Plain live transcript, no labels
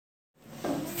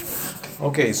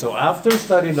Okay, so after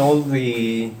studying all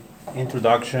the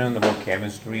introduction about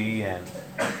chemistry and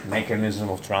mechanism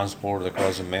of transport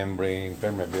across the membrane,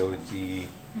 permeability,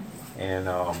 and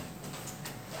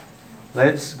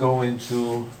let's go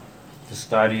into the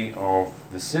study of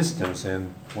the systems,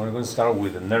 and we're going to start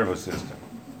with the nervous system.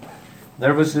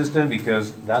 Nervous system,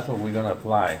 because that's what we're going to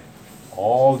apply.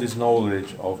 All this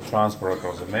knowledge of transport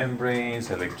across the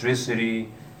membranes, electricity,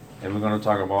 and we're going to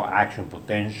talk about action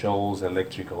potentials,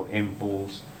 electrical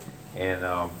impulse,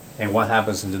 and what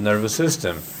happens in the nervous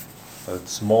system. At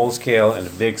small scale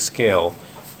and big scale,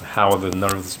 how the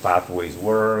nervous pathways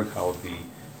work, how the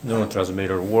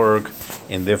neurotransmitter work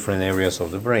in different areas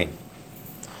of the brain.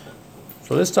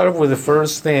 So let's start with the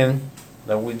first thing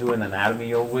that we do in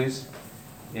anatomy always,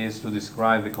 is to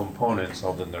describe the components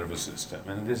of the nervous system.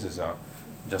 And this is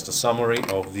just a summary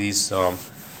of this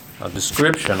a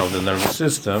description of the nervous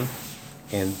system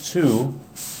and two,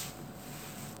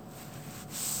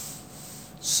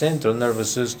 central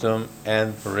nervous system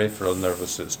and peripheral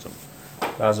nervous system.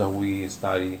 That's how we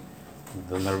study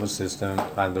the nervous system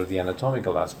under the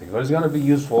anatomical aspect. But it's going to be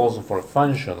useful also for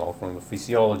functional, from a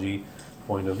physiology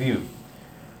point of view.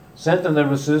 Central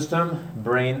nervous system,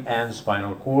 brain and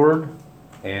spinal cord,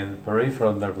 and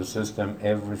peripheral nervous system,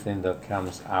 everything that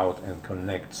comes out and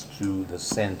connects to the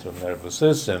central nervous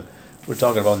system. We're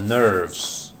talking about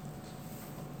nerves,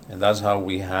 and that's how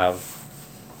we have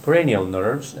cranial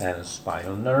nerves and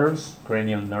spinal nerves.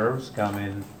 Cranial nerves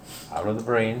coming out of the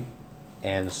brain,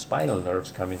 and spinal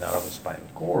nerves coming out of the spinal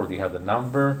cord. You have the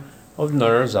number of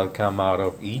nerves that come out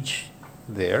of each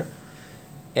there,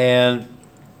 and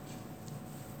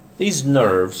these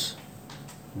nerves,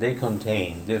 they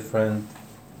contain different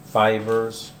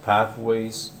fibers,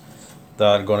 pathways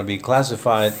that are going to be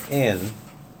classified in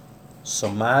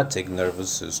somatic nervous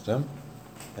system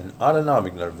and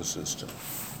autonomic nervous system.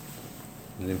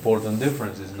 An important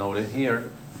difference is noted here.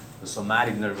 The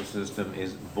somatic nervous system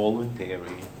is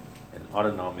voluntary and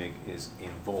autonomic is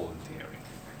involuntary,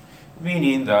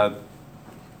 meaning that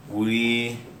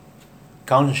we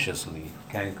consciously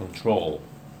can control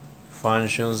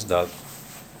functions that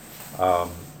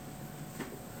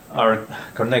are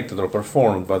connected or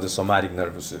performed by the somatic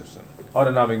nervous system.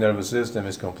 Autonomic nervous system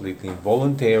is completely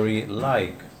involuntary,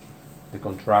 like the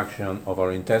contraction of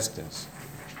our intestines.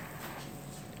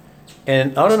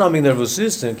 And autonomic nervous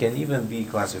system can even be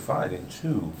classified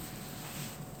into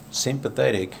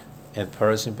sympathetic and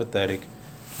parasympathetic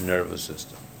nervous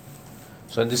system.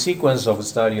 So in the sequence of a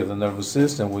study of the nervous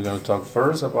system, we're going to talk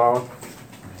first about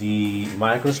the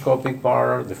microscopic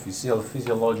part, the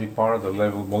physiologic part, the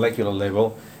level, molecular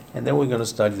level, and then we're going to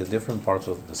study the different parts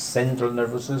of the central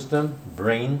nervous system,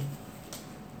 brain,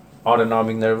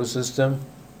 autonomic nervous system,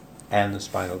 and the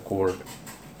spinal cord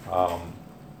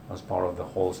as part of the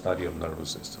whole study of nervous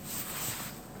system.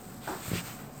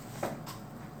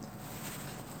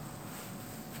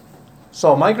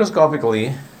 So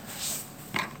microscopically,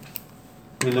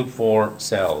 we look for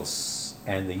cells,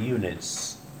 and the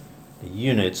units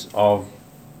of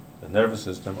the nervous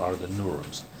system are the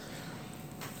neurons.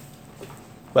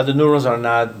 But the neurons are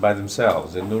not by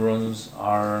themselves. The neurons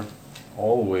are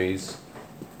always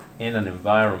in an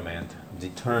environment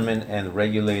determined and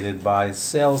regulated by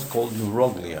cells called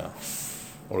neuroglia,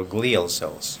 or glial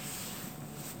cells.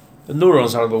 The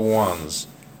neurons are the ones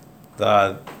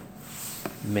that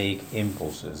make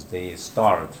impulses. They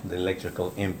start the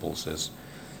electrical impulses,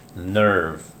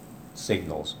 nerve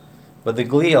signals. But the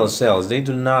glial cells, they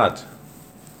do not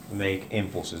make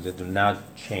impulses. They do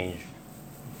not change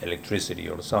electricity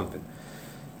or something,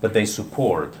 but they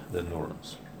support the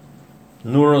neurons.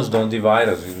 Neurons don't divide,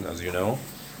 as you know.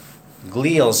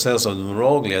 Glial cells of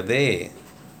neuroglia, they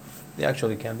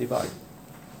actually can divide.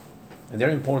 And they're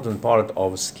an important part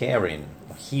of scarring,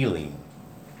 of healing.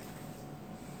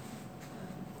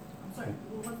 I'm sorry,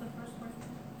 what was the first word?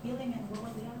 Healing, and what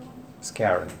was the other one?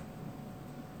 Scarring.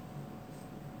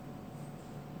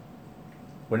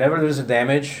 Whenever there's a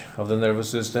damage of the nervous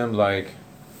system, like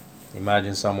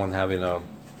imagine someone having an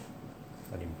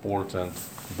important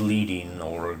bleeding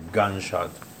or gunshot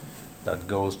that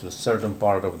goes to a certain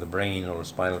part of the brain or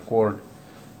spinal cord,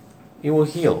 it will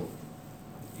heal.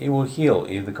 It will heal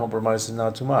if the compromise is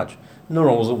not too much.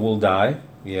 Neurons will die,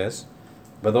 yes,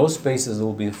 but those spaces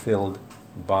will be filled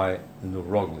by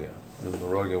neuroglia. The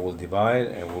neuroglia will divide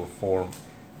and will form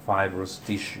fibrous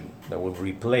tissue that will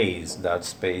replace that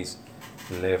space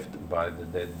left by the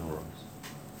dead neurons.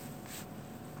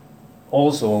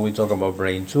 Also, when we talk about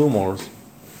brain tumors,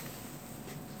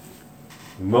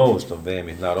 most of them,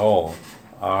 if not all,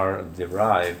 are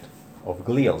derived of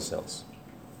glial cells,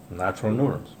 natural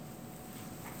neurons.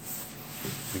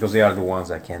 because they are the ones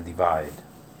that can divide,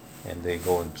 and they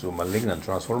go into malignant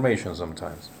transformation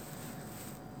sometimes.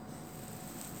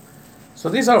 So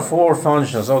these are four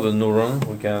functions of the neuron.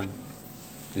 We can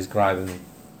describe the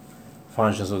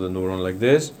functions of the neuron like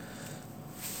this.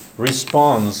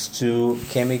 Responds to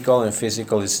chemical and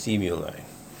physical stimuli.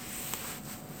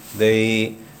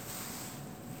 They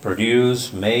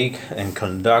produce, make, and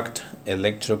conduct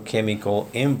electrochemical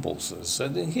impulses. So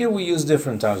here we use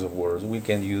different types of words. We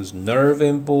can use nerve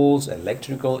impulse,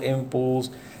 electrical impulse,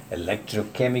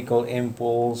 electrochemical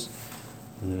impulse,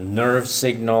 nerve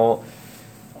signal.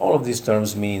 All of these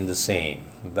terms mean the same.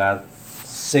 That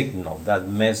signal, that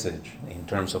message in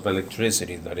terms of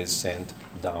electricity that is sent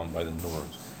down by the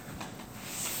neurons.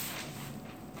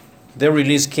 They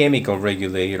release chemical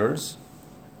regulators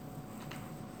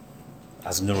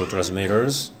as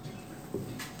neurotransmitters,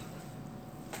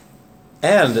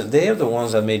 and they are the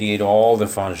ones that mediate all the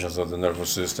functions of the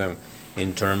nervous system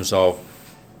in terms of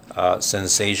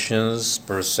sensations,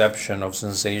 perception of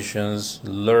sensations,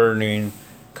 learning,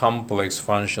 complex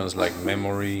functions like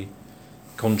memory,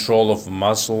 control of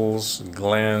muscles,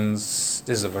 glands.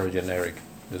 This is a very generic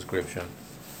description.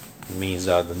 It means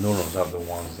that the neurons are the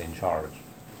ones in charge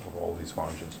of all these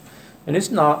functions. And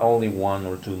it's not only one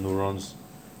or two neurons.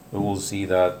 We will see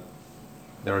that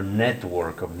there are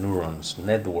networks of neurons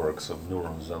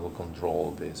that will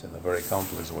control this in a very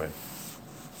complex way.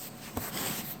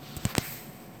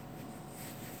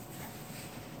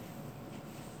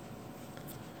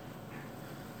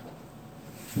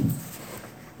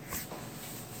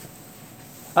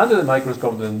 Under the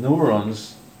microscope, the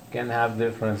neurons can have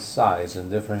different size and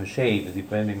different shape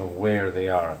depending on where they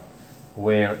are,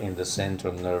 where in the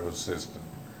central nervous system.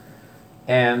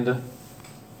 And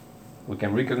we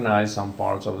can recognize some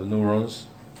parts of the neurons,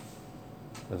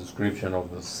 the description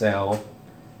of the cell.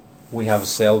 We have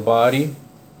cell body,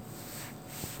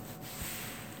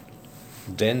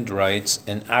 dendrites,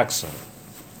 and axon.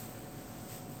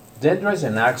 Dendrites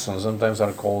and axons sometimes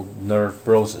are called nerve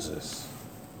processes.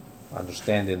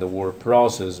 Understanding the word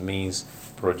process means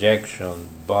projection,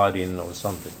 budding, or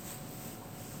something.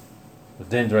 The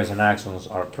dendrites and axons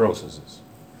are processes.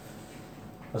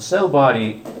 A cell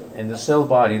body, in the cell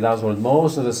body, that's where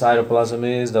most of the cytoplasm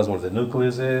is, that's where the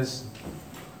nucleus is,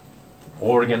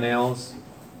 organelles,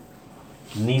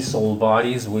 Nisol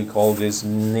bodies, we call these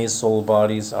Nisol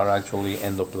bodies, are actually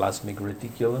endoplasmic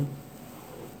reticulum.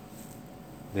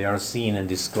 They are seen and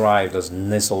described as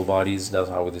Nisol bodies, that's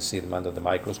how we see them under the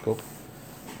microscope.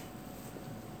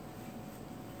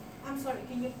 I'm sorry,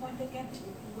 can you point again?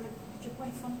 Where did you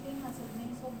point something as a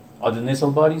nasal? Are the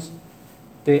Nisol bodies?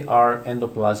 They are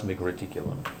endoplasmic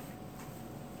reticulum.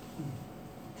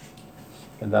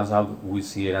 And that's how we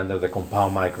see it under the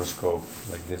compound microscope,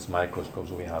 like these microscopes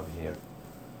we have here.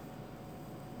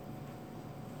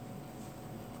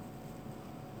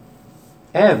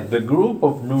 And the group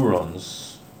of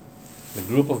neurons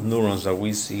that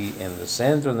we see in the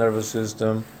central nervous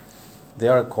system, they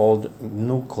are called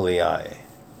nuclei.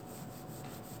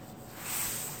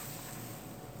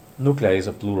 Nuclei is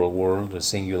a plural word, the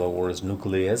singular word is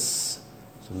nucleus.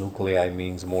 So nuclei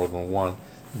means more than one.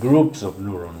 Groups of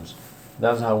neurons,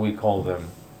 that's how we call them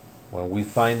when we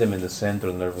find them in the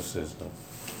central nervous system.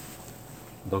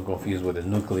 Don't confuse with the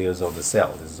nucleus of the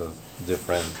cell. This is a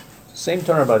different, same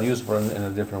term but used in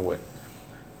a different way.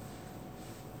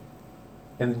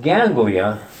 And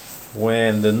ganglia,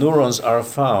 when the neurons are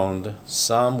found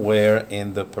somewhere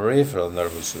in the peripheral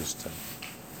nervous system.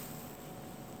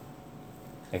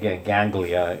 Again,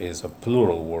 ganglia is a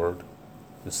plural word.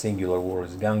 The singular word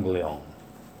is ganglion.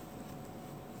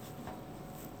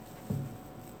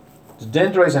 The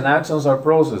dendrites and axons are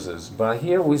processes, but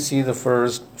here we see the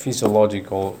first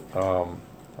physiological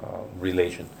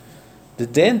relation. The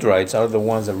dendrites are the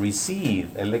ones that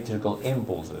receive electrical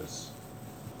impulses,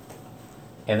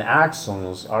 and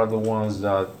axons are the ones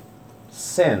that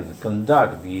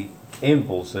conduct the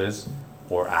impulses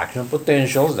or action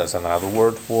potentials. That's another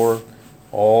word for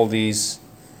all these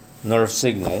nerve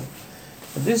signal.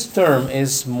 This term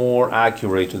is more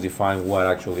accurate to define what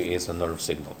actually is a nerve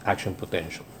signal, action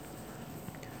potential.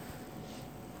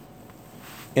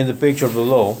 In the picture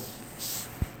below,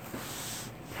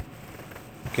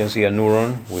 you can see a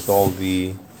neuron with all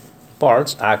the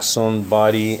parts, axon,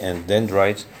 body, and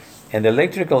dendrites, and the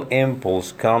electrical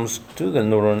impulse comes to the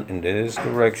neuron in this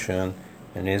direction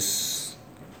and is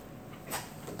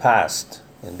passed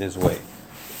in this way.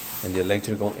 And the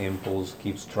electrical impulse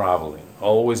keeps traveling,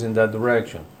 always in that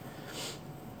direction.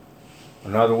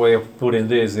 Another way of putting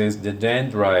this is the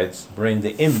dendrites bring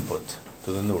the input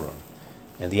to the neuron,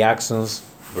 and the axons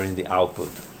bring the output.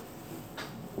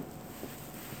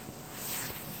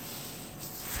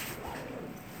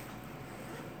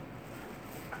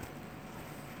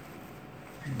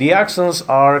 The axons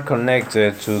are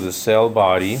connected to the cell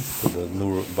body, to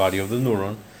the body of the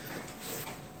neuron,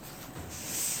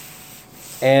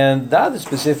 and that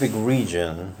specific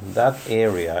region, that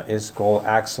area, is called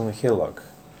axon hillock.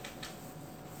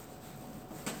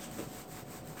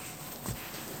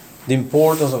 The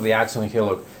importance of the axon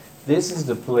hillock: this is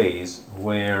the place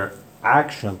where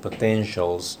action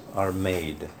potentials are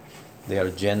made. They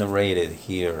are generated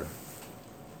here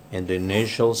in the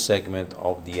initial segment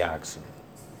of the axon.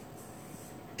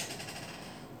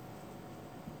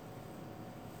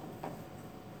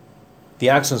 The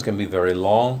axons can be very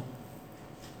long,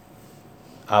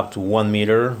 up to 1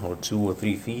 meter or 2 or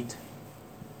 3 feet.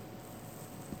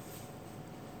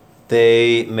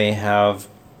 They may have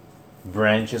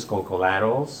branches called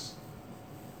collaterals.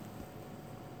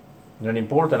 And an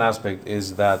important aspect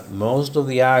is that most of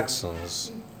the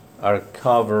axons are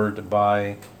covered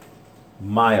by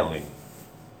myelin.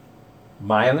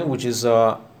 Myelin, which is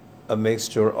a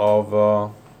mixture of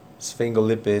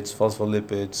sphingolipids,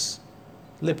 phospholipids,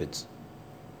 lipids.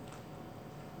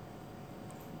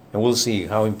 And we'll see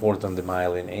how important the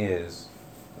myelin is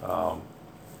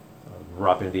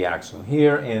wrapping the axon.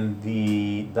 Here in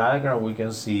the diagram we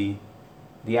can see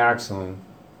the axon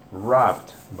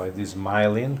wrapped by this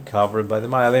myelin, covered by the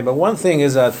myelin. But one thing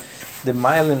is that the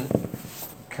myelin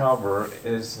cover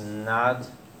is not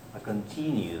a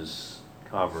continuous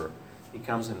cover. It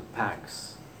comes in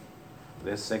packs.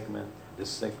 This segment, this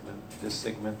segment, this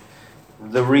segment.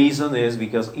 The reason is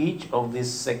because each of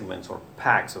these segments or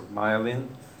packs of myelin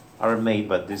are made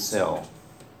by this cell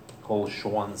called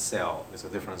Schwann cell. It's a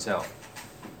different cell.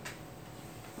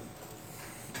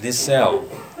 This cell,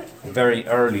 very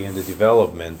early in the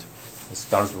development, it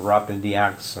starts wrapping the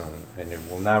axon, and it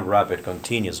will not wrap it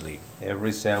continuously.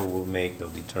 Every cell will make the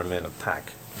determined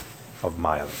pack of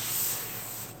myelin.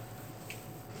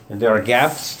 And there are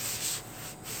gaps.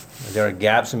 There are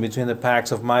gaps in between the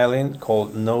packs of myelin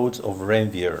called nodes of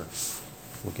Renvier.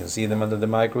 We can see them under the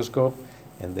microscope,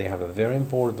 and they have a very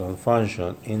important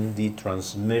function in the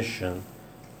transmission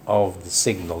of the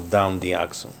signal down the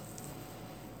axon.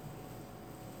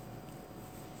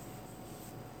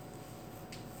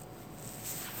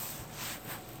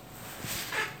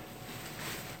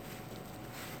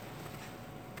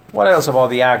 What else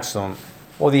about the axon?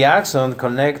 Well, the axon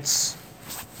connects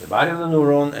the body of the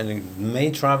neuron, and it may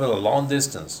travel a long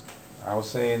distance. I was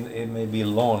saying it may be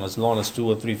long as 2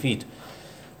 or 3 feet.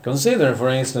 Consider, for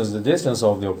instance, the distance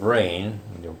of your brain,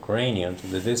 your cranium, to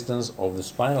the distance of the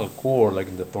spinal cord, like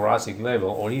in the thoracic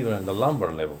level or even in the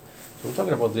lumbar level. So we're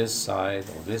talking about this side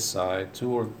or this side,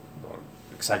 2 or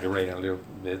exaggerating a little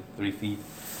bit, 3 feet.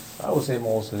 I would say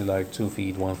mostly like 2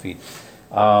 feet, 1 feet.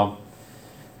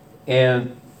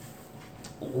 And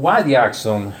why the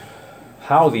axon,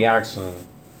 how the axon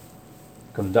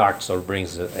conducts or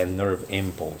brings a nerve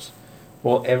impulse?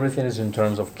 Well, everything is in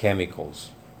terms of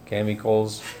chemicals.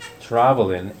 Chemicals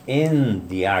traveling in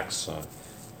the axon.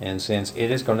 And since it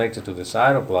is connected to the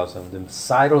cytoplasm, the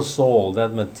cytosol,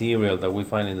 that material that we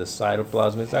find in the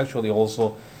cytoplasm, is actually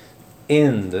also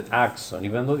in the axon,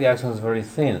 even though the axon is very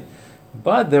thin.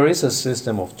 But there is a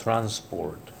system of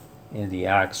transport in the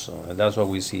axon, and that's what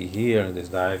we see here in this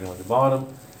diagram at the bottom.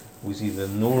 We see the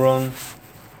neuron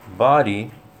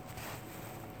body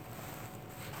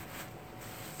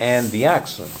and the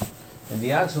axon. And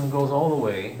the axon goes all the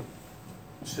way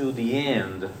to the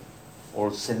end, or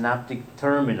synaptic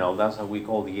terminal. That's how we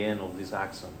call the end of this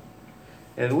axon.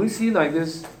 And we see like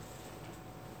this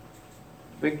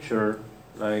picture,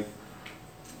 like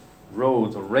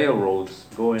roads or railroads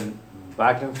going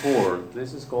back and forth.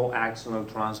 This is called axonal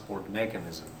transport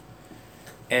mechanism.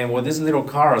 And what these little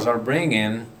cars are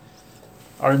bringing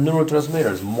are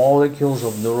neurotransmitters, molecules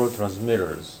of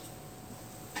neurotransmitters,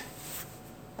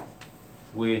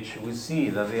 which we see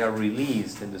that they are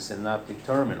released in the synaptic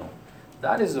terminal.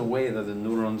 That is the way that the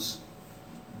neurons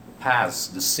pass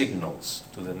the signals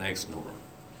to the next neuron.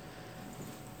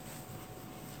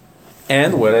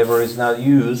 And whatever is not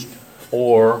used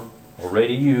or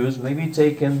already used may be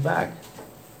taken back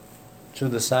to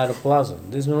the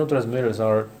cytoplasm. These neurotransmitters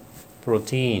are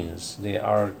proteins, they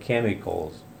are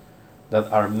chemicals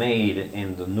that are made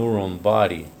in the neuron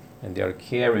body, and they are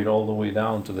carried all the way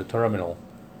down to the terminal,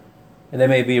 and they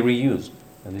may be reused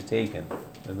and they're taken,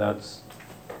 and that's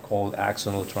called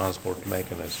axonal transport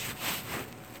mechanism.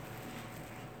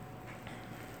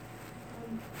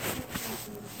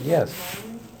 Yes.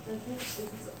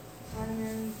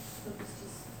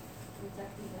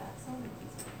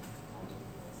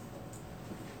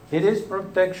 It is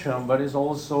protection, but it's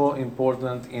also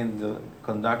important in the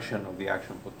conduction of the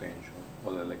action potential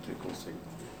or the electrical signal.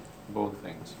 Both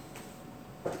things.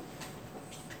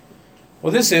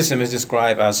 Well, this system is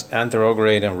described as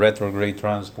anterograde and retrograde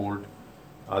transport,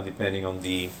 depending on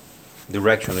the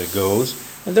direction it goes.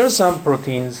 And there are some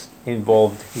proteins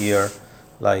involved here,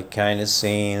 like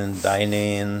kinesin,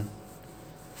 dynein,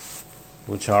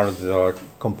 which are the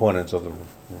components of the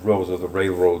roads of the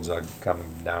railroads that are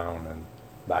coming down and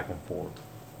back and forth.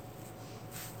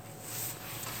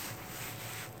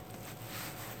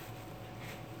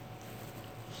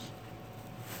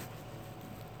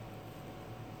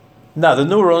 Now, the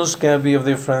neurons can be of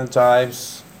different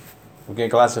types. We can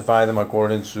classify them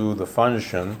according to the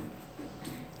function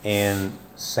in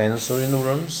sensory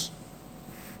neurons,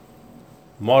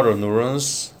 motor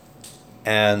neurons,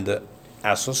 and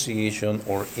association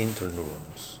or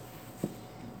interneurons.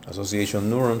 Association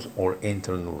neurons or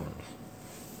interneurons.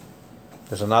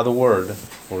 There's another word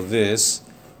for this: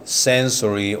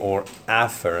 sensory or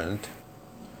afferent,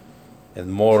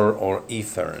 and motor or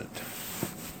efferent.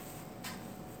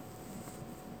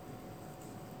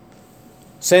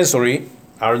 Sensory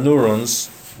are neurons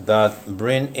that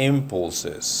bring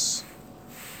impulses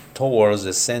towards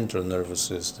the central nervous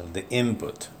system, the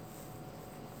input.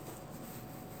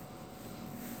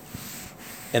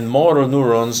 And motor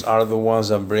neurons are the ones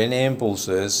that bring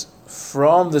impulses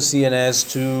from the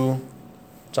CNS to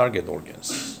target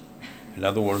organs. In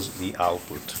other words, the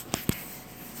output.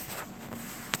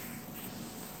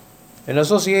 And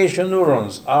association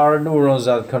neurons are neurons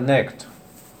that connect.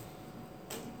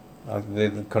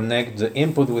 They connect the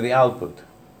input with the output.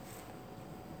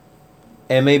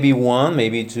 And maybe one,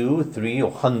 maybe two, three,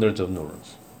 or hundreds of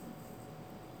neurons.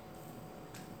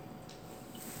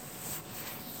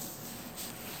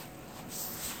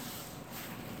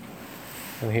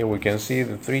 And here we can see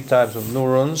the three types of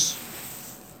neurons.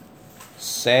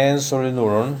 Sensory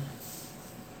neuron,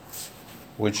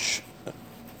 which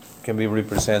can be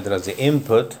represented as the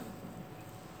input.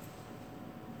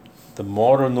 The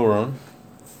motor neuron,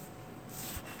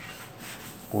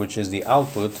 which is the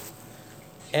output.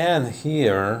 And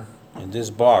here in this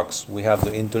box we have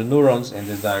the interneurons, and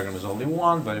this diagram is only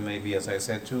one, but it may be, as I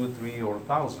said, 2, 3, or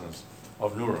thousands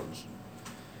of neurons.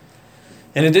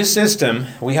 And in this system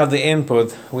we have the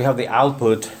input, we have the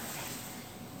output,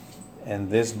 and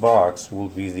this box will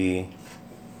be the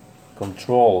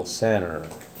control center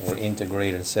or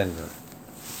integrated center.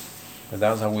 And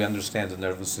that's how we understand the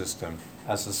nervous system,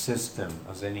 as a system,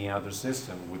 as any other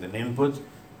system, with an input,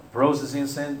 processing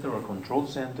center or control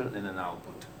center, and an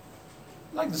output.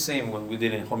 Like the same when we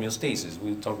did in homeostasis.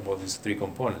 We talked about these three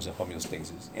components of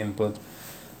homeostasis: input,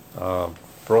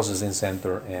 processing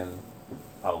center, and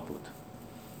output.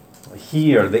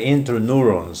 Here, the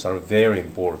interneurons are very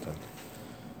important.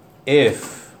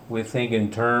 If we think in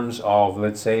terms of,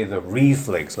 let's say, the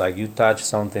reflex, like you touch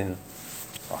something,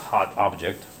 a hot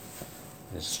object,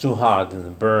 it's too hot and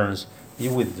it burns,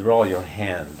 you withdraw your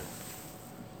hand.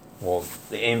 Well,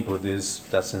 the input is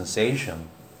that sensation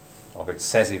of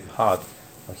excessive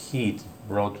heat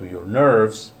brought to your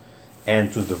nerves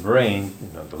and to the brain.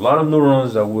 A lot of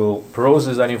neurons that will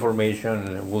process that information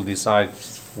and will decide,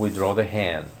 withdraw the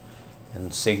hand.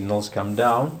 And signals come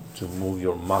down to move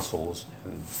your muscles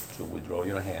and to withdraw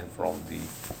your hand from the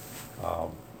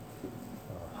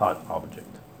hot object.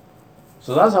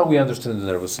 So that's how we understand the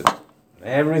nervous system.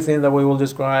 Everything that we will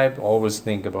describe, always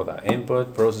think about that: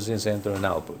 input, processing center, and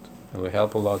output. It will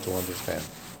help a lot to understand.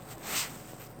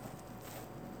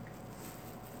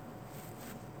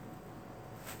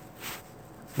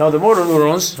 Now the motor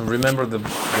neurons, remember the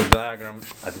diagram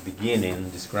at the beginning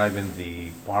describing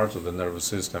the parts of the nervous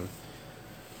system.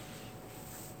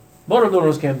 Motor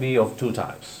neurons can be of two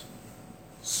types: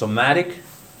 somatic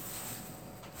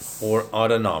or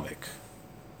autonomic.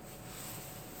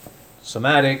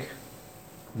 Somatic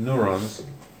neurons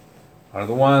are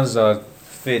the ones that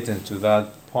fit into that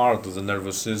part of the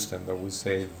nervous system that we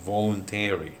say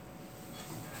voluntary.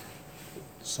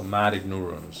 Somatic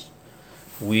neurons.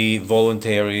 We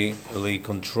voluntarily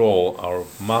control our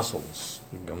muscles.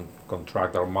 We can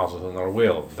contract our muscles on our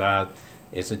will. That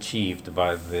is achieved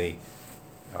by the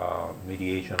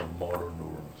mediation of motor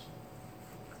neurons.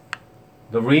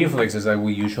 The reflexes that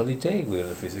we usually take with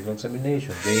a physical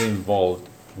examination, they involve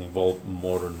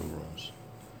motor neurons.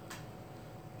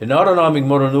 And autonomic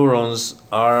motor neurons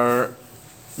are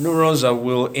neurons that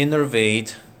will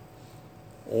innervate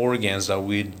organs that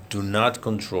we do not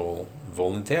control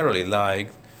voluntarily,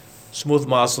 like smooth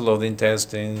muscle of the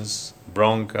intestines,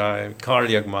 bronchi,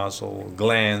 cardiac muscle,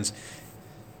 glands.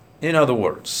 In other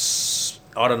words,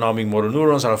 autonomic motor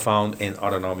neurons are found in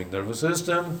autonomic nervous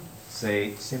system,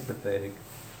 say sympathetic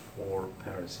or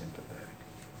parasympathetic.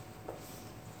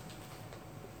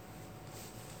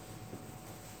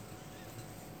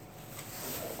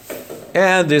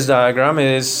 And this diagram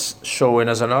is showing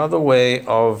us another way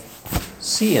of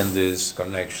seeing these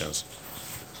connections.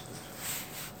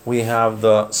 We have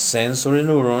the sensory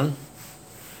neuron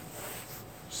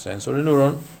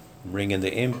bringing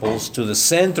the impulse to the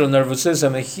central nervous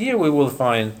system, and here we will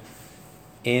find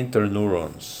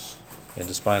interneurons in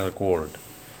the spinal cord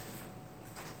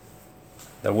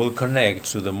that will connect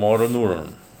to the motor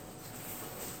neuron,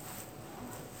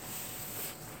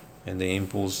 and the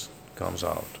impulse comes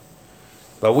out.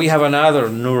 But we have another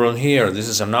neuron here. This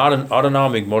is an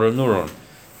autonomic motor neuron,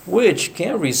 which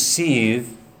can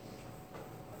receive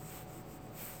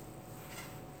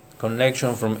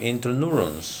connection from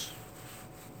interneurons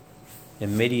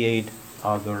and mediate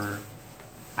other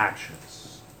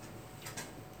actions.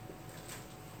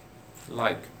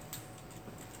 Like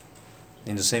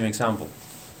in the same example,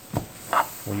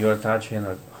 when you're touching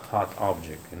a hot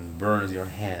object and burns your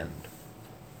hand,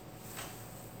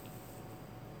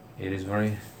 it is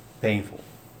very painful.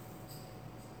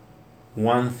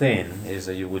 One thing is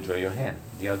that you withdraw your hand.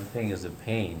 The other thing is the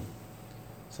pain.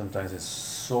 Sometimes it's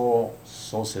so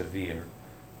severe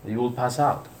that you will pass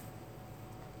out.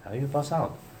 How do you pass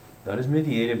out? That is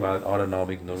mediated by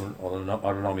autonomic neurons,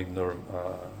 autonomic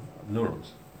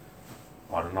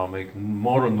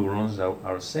motor neurons that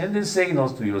are sending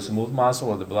signals to your smooth muscle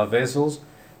or the blood vessels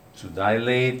to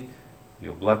dilate.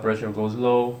 Your blood pressure goes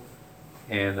low,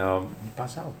 and you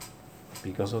pass out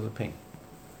because of the pain.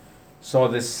 So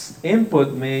this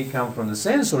input may come from the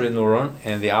sensory neuron,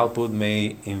 and the output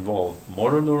may involve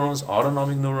motor neurons,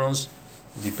 autonomic neurons.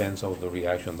 Depends on the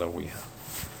reaction that we have.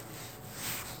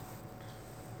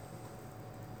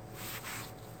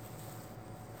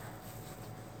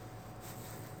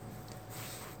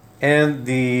 And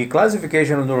the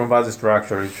classification of neuron body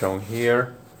structure is shown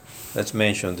here. Let's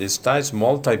mention these types: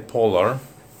 multipolar,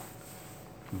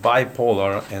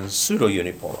 bipolar, and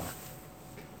pseudo-unipolar.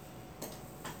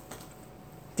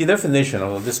 The definition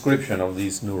or the description of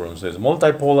these neurons is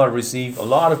multipolar receive a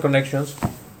lot of connections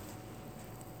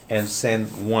and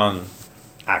send one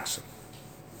axon.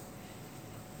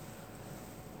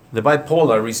 The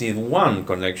bipolar receives one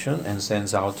connection and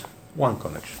sends out one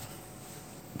connection.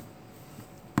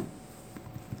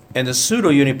 And the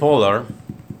pseudo-unipolar,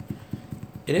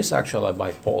 it is actually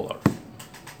bipolar.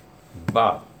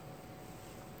 But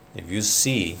if you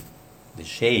see the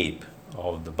shape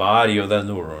of the body of the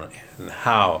neuron and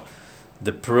how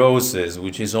the process,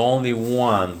 which is only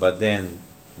one but then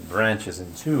branches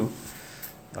in two,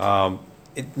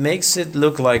 it makes it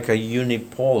look like a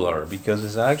unipolar because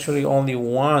it's actually only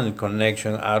one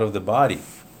connection out of the body.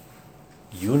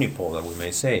 Unipolar, we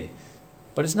may say.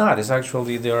 But it's not. It's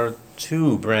actually, there are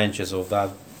two branches of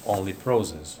that only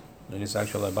process. And it's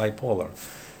actually a bipolar.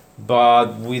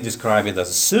 But we describe it as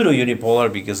a pseudo-unipolar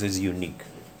because it's unique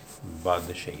about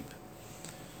the shape.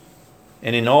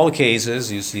 And in all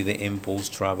cases, you see the impulse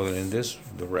traveling in this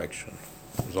direction.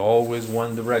 There's always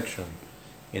one direction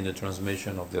in the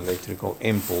transmission of the electrical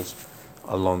impulse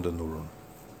along the neuron.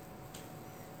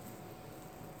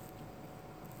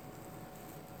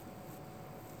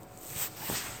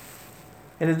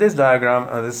 And in this diagram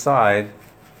on the side,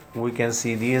 we can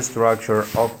see the structure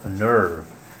of a nerve.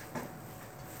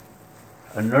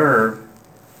 A nerve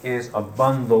is a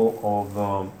bundle of,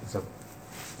 it's a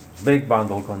big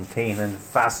bundle containing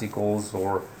fascicles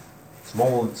or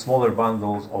smaller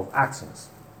bundles of axons.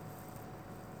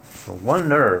 So one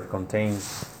nerve contains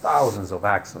thousands of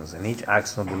axons, and each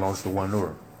axon belongs to one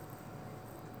neuron.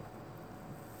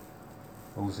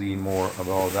 We'll see more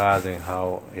about that and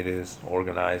how it is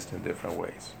organized in different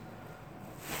ways.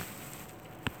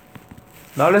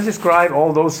 Now let's describe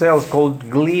all those cells called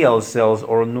glial cells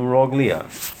or neuroglia.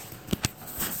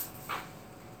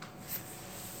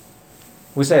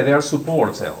 We say they are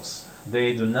support cells.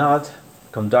 They do not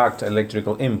conduct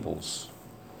electrical impulse.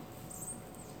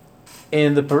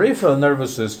 In the peripheral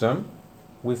nervous system,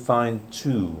 we find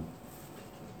two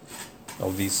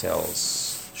of these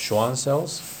cells: Schwann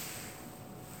cells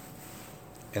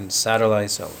and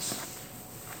satellite cells.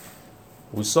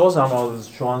 We saw some of the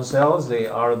Schwann cells. They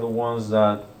are the ones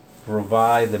that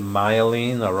provide the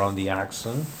myelin around the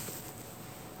axon.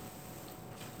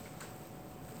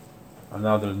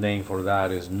 Another name for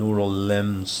that is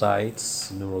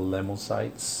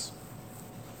neurolemmocytes.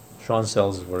 Schwann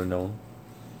cells is very known.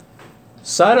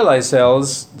 Satellite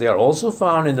cells, they are also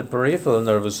found in the peripheral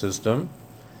nervous system,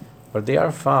 but they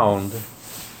are found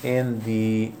in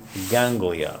the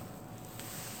ganglia.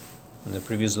 In the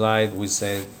previous slide, we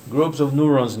said groups of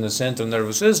neurons in the central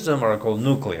nervous system are called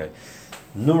nuclei.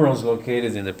 Neurons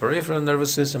located in the peripheral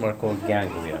nervous system are called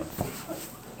ganglia.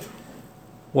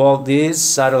 Well, these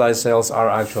satellite cells are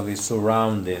actually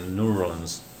surrounding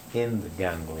neurons in the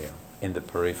ganglia, in the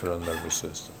peripheral nervous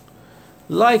system.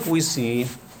 Like we see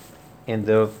in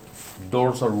the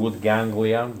dorsal root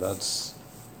ganglia that's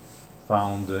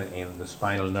found in the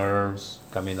spinal nerves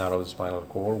coming out of the spinal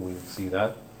cord, we see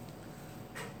that.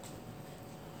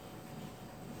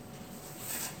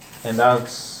 And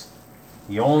that's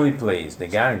the only place, the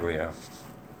ganglia,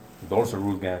 dorsal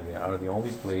root ganglia, are the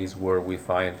only place where we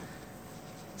find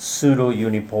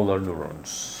pseudo-unipolar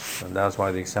neurons. And that's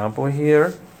why the example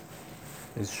here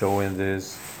is showing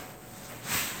this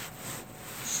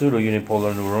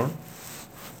pseudo-unipolar neuron,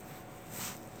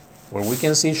 where we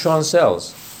can see Schwann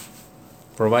cells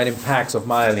providing packs of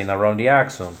myelin around the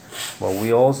axon, but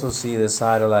we also see the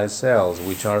satellite cells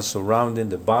which are surrounding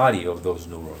the body of those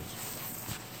neurons.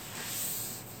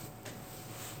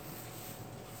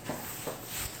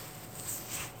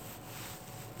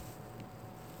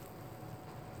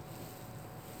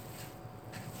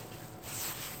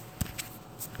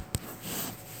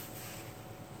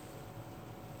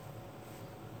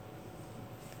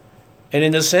 And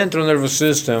in the central nervous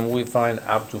system, we find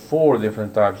up to 4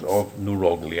 different types of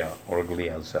neuroglia or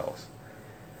glial cells.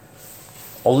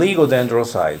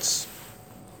 Oligodendrocytes.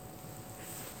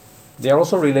 They are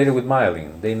also related with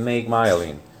myelin. They make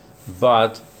myelin,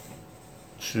 but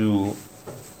to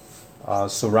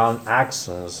surround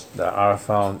axons that are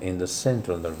found in the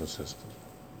central nervous system.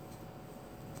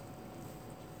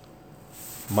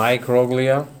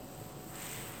 Microglia.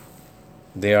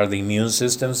 They are the immune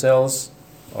system cells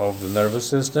of the nervous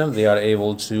system. They are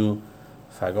able to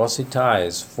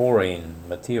phagocytize foreign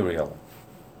material.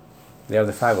 They are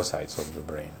the phagocytes of the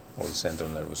brain or the central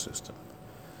nervous system.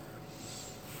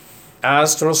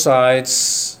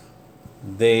 Astrocytes,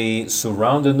 they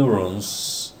surround the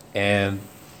neurons and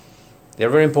they're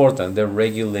very important. They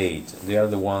regulate. They are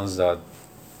the ones that,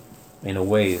 in a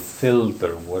way,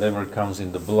 filter whatever comes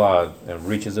in the blood and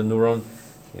reaches the neuron.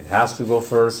 It has to go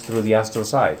first through the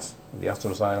astrocytes. The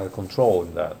astrocytes are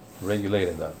controlling that,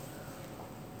 regulating that.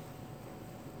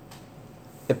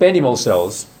 Ependymal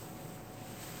cells,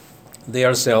 they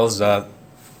are cells that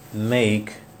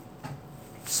make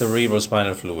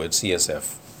cerebrospinal fluid,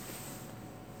 CSF.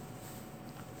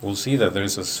 We'll see that there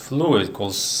is a fluid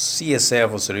called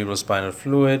CSF or cerebrospinal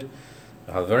fluid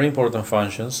that has very important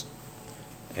functions,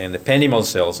 and ependymal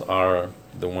cells are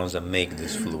the ones that make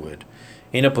this fluid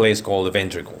in a place called the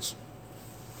ventricles.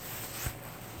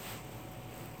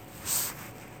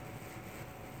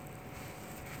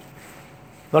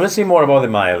 Now let's see more about the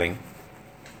myelin.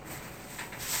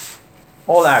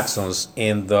 All axons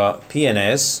in the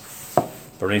PNS,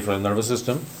 peripheral nervous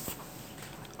system,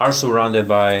 are surrounded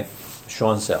by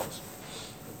Schwann cells.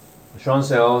 Schwann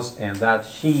cells and that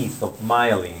sheath of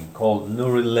myelin called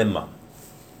neurilemma.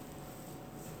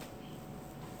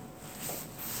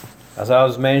 As I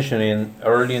was mentioning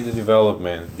early in the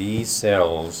development, these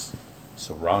cells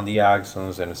surround the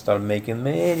axons and start making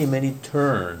many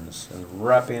turns and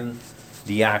wrapping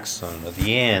the axon. At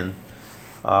the end,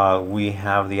 we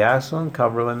have the axon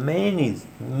covered by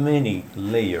many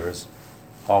layers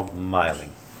of myelin.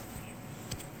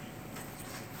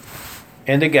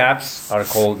 And the gaps are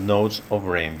called nodes of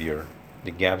Ranvier,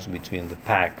 the gaps between the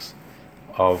packs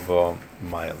of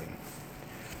myelin.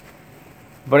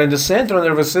 But in the central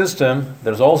nervous system,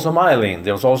 there's also myelin.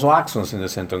 There's also axons in the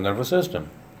central nervous system.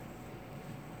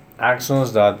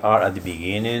 Axons that are at the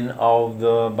beginning of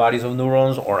the bodies of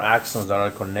neurons, or axons that are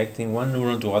connecting one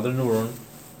neuron to other neuron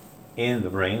in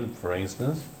the brain, for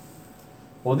instance.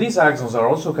 Well, these axons are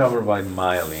also covered by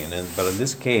myelin, but in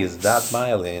this case, that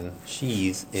myelin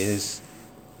sheath is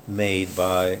made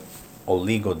by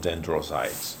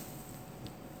oligodendrocytes.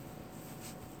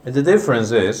 And the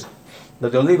difference is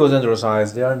that the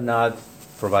oligodendrocytes, they are not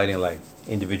providing like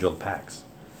individual packs.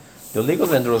 The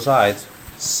oligodendrocytes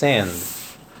send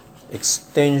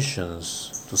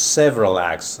extensions to several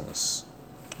axons,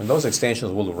 and those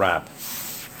extensions will wrap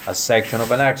a section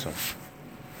of an axon.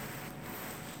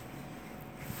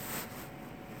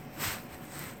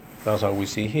 That's how we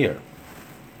see here.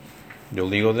 The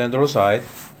oligodendrocyte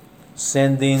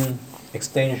sending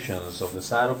extensions of the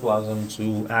cytoplasm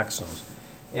to axons.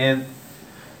 And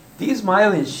these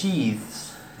myelin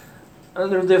sheaths are a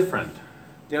little different.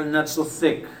 They're not so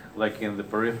thick like in the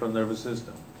peripheral nervous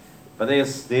system, but they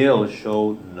still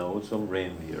show nodes of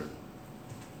Ranvier.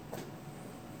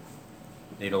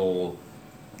 Little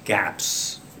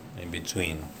gaps in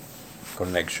between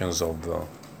connections of the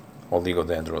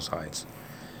oligodendrocytes.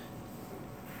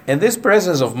 And this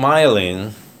presence of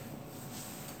myelin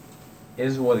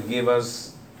is what gives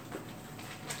us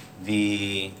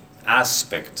the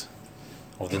aspect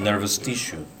of the nervous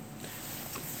tissue.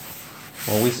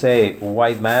 When we say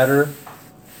white matter,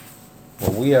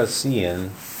 what we are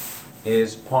seeing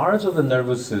is parts of the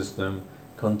nervous system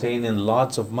containing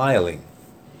lots of myelin,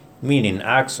 meaning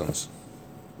axons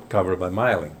covered by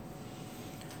myelin.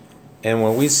 And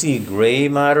when we see gray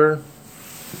matter,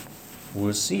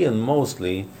 we're seeing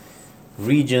mostly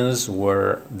regions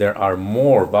where there are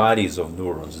more bodies of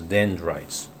neurons,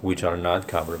 dendrites, which are not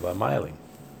covered by myelin.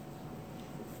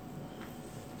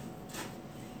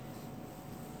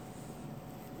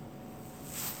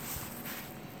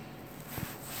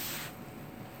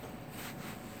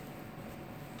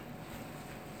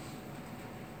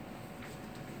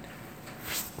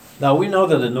 Now we know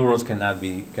that the neurons cannot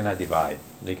divide.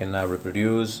 They cannot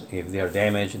reproduce. If they are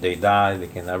damaged, they die. They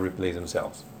cannot replace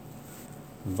themselves.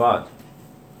 But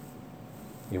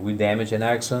if we damage an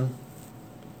axon,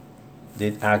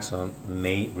 that axon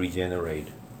may regenerate,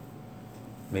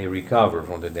 may recover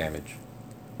from the damage.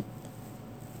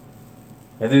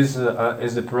 And this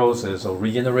is the process of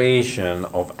regeneration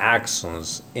of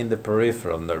axons in the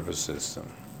peripheral nervous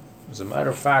system. As a matter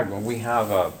of fact, when we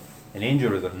have an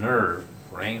injury of the nerve,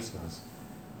 for instance,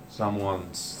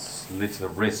 someone slits their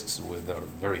wrists with a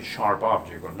very sharp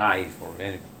object or knife or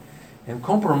anything, and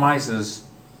compromises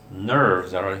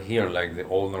nerves that are here, like the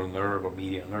ulnar nerve or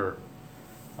median nerve.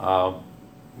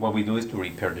 What we do is to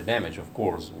repair the damage, of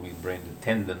course. We bring the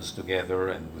tendons together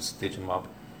and we stitch them up.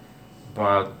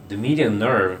 But the median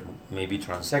nerve may be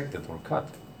transected or cut.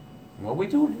 What we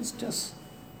do is just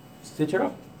stitch it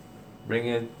up, bring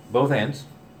it both ends,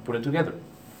 put it together.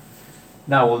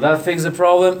 Now, will that fix the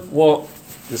problem? Well,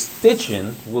 the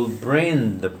stitching will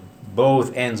bring the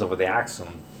both ends of the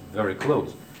axon very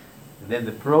close. Then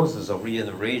the process of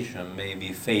regeneration may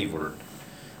be favored.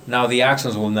 Now, the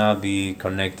axons will not be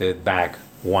connected back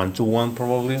one-to-one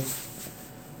probably,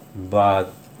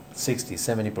 but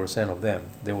 60-70% of them,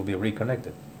 they will be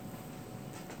reconnected.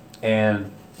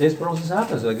 And this process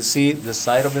happens. Like you see the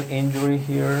site of the injury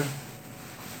here.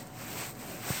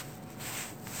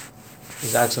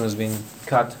 This axon is being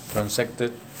cut,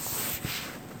 transected.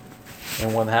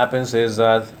 And what happens is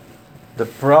that the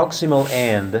proximal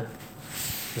end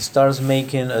starts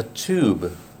making a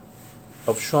tube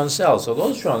of Schwann cells. So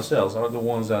those Schwann cells are the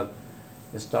ones that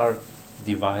start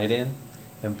dividing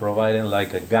and providing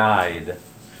like a guide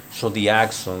so the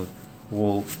axon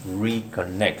will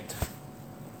reconnect.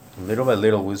 Little by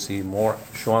little we see more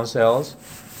Schwann cells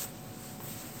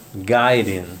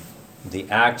guiding the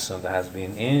axon that has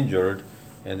been injured.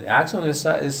 And the axon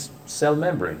is cell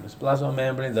membrane, it's plasma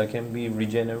membrane that can be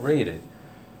regenerated.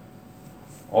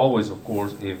 Always, of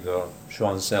course, if the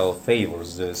Schwann cell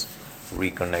favors this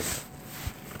reconnection.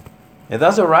 And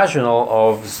that's the rationale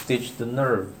of stitch the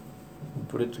nerve,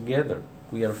 put it together.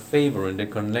 We are favoring the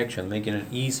connection, making it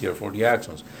easier for the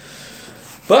axons.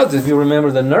 But if you remember,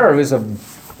 the nerve is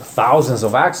thousands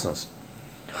of axons.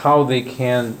 How we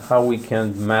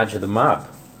can match the map?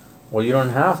 Well, you don't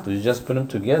have to. You just put them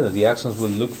together. The axons will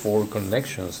look for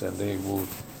connections, and they will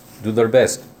do their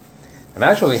best. And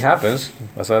actually happens,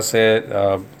 as I said,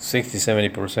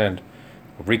 60-70%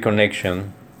 of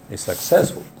reconnection is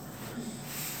successful,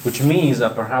 which means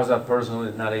that perhaps that person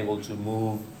is not able to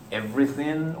move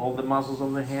everything, all the muscles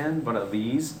of the hand, but at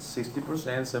least 60%,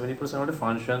 70% of the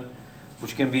function,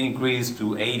 which can be increased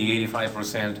to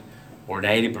 80-85% or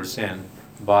 90%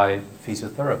 by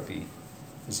physiotherapy,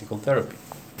 physical therapy.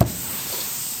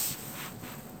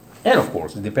 And of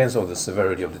course, it depends on the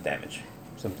severity of the damage.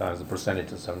 Sometimes the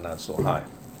percentages are not so high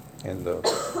and the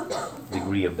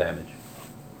degree of damage.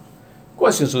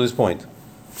 Questions to this point?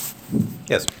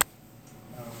 Yes?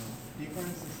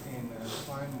 Differences in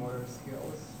fine motor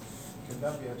skills, can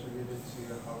that be attributed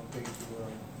to how big your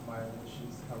myelin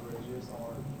sheath coverage is,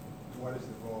 or what is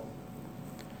the role?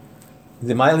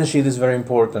 The myelin sheath is very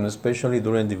important, especially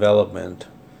during development.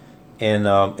 And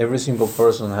every single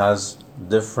person has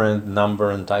different number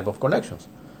and type of connections.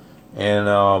 And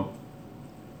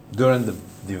during the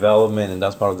development, and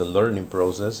that's part of the learning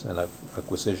process and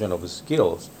acquisition of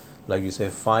skills, like you say,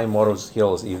 fine motor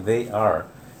skills, if they are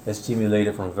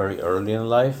stimulated from very early in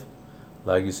life,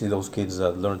 like you see those kids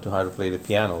that learn to how to play the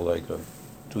piano like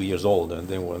 2 years old, and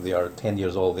then when they are 10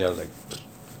 years old, they are like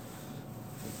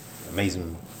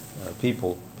amazing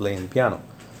people playing the piano.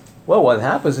 Well, what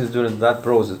happens is during that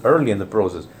process, early in the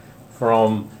process,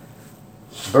 from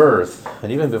birth,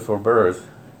 and even before birth,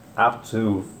 up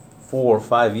to 4 or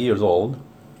 5 years old,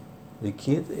 the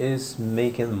kid is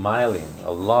making myelin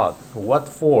a lot. What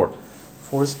for?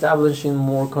 For establishing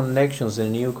more connections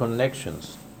and new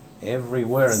connections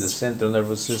everywhere in the central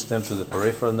nervous system to the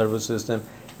peripheral nervous system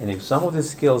And if some of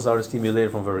these skills are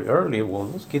stimulated from very early, well,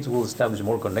 those kids will establish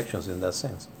more connections in that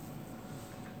sense.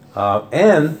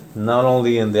 And not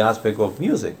only in the aspect of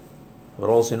music, but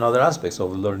also in other aspects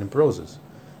of the learning process.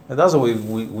 And that's why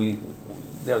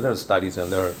there are studies,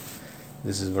 and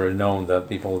this is very known, that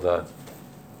people that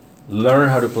learn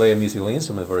how to play a musical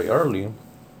instrument very early,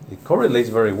 it correlates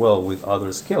very well with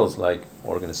other skills like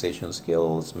organization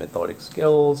skills, methodic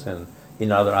skills, and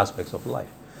in other aspects of life.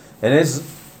 And it's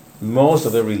most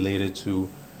of it related to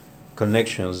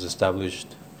connections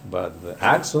established by the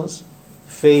axons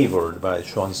favored by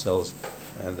Schwann cells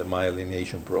and the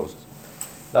myelination process.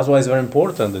 That's why it's very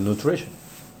important, the nutrition.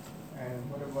 And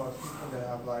what about people that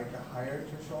have like a higher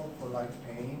threshold for like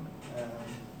pain?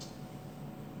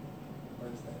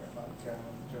 What is that? Like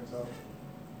in terms of,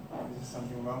 is there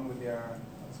something wrong with their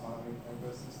autonomic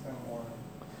nervous system or?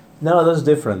 No, that's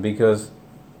different, because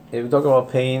if we talk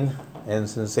about pain and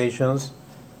sensations,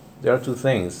 there are two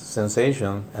things: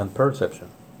 sensation and perception.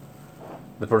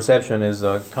 The perception is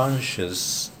a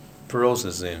conscious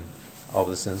processing of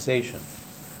the sensation.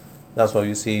 That's why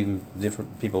you see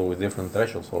different people with different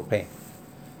thresholds for pain.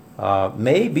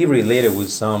 May be related with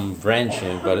some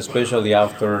branching, but especially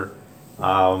after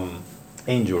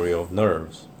injury of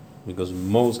nerves, because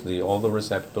mostly all the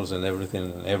receptors and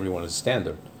everything, everyone is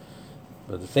standard.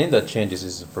 But the thing that changes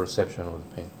is the perception of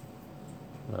the pain.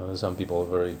 Some people are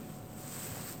very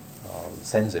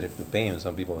sensitive to pain,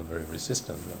 some people are very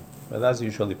resistant. But that's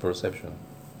usually perception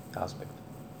aspect.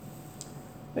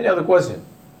 Any other question?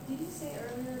 Did you say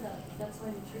earlier that that's why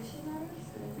nutrition matters?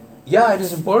 Yeah, it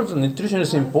is important. Nutrition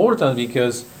is important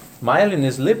because myelin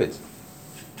is lipids.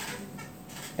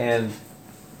 And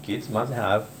kids must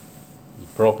have the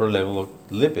proper level of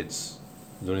lipids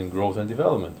during growth and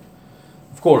development.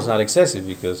 Of course, not excessive,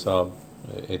 because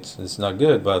it's not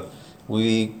good, but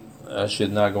we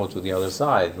should not go to the other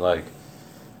side. Like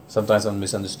sometimes some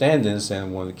misunderstandings,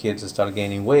 and when the kids start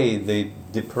gaining weight, they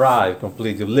deprive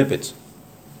completely of lipids.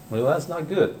 Well, that's not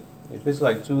good. If it's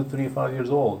like 2, 3, 5 years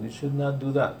old, you should not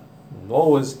do that.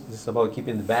 Always, it's about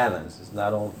keeping the balance. It's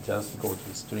not all just go to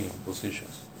extreme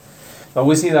positions. But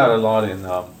we see that a lot in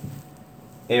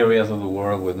areas of the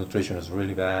world where nutrition is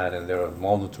really bad, and there are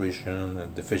malnutrition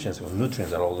and deficiency of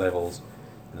nutrients at all levels.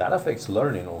 That affects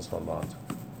learning also a lot.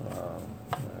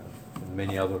 In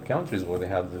many other countries where they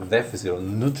have the deficit of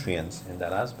nutrients in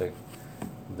that aspect,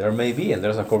 there may be, and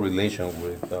there's a correlation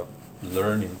with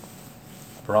learning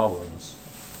problems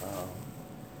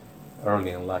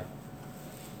early in life.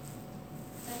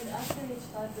 And after age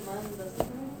 5, the mind doesn't grow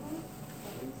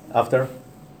anymore? After?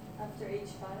 After age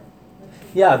 5?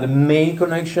 Yeah, the main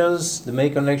connections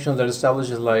that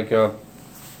establishes like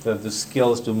the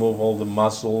skills to move all the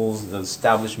muscles, the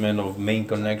establishment of main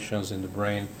connections in the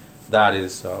brain, that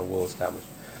is well established.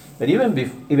 But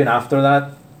even after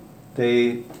that,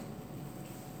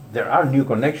 there are new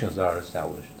connections that are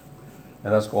established,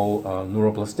 and that's called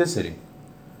neuroplasticity.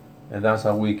 And that's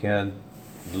how we can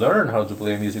learn how to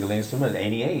play a musical instrument at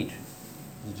any age,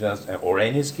 or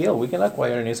any skill. We can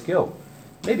acquire any skill.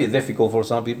 Maybe difficult for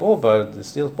some people, but it's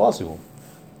still possible.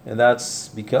 And that's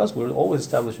because we're always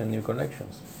establishing new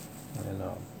connections.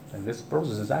 And this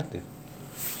process is active.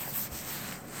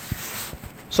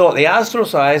 So the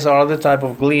astrocytes are the type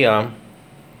of glia,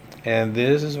 and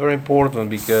this is very important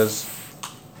because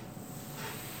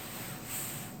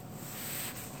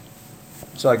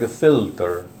it's like a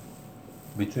filter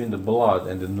between the blood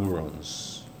and the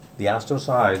neurons. The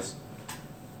astrocytes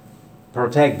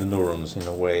protect the neurons in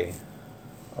a way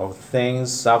of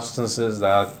things, substances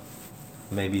that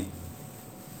may be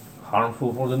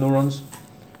harmful for the neurons,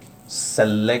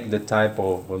 select the type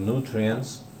of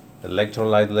nutrients,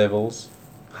 electrolyte levels,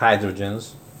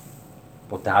 hydrogens,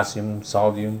 potassium,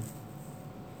 sodium,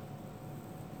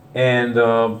 and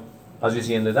as you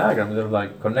see in the diagram, there are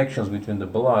like connections between the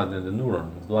blood and the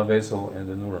neuron, the blood vessel and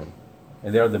the neuron,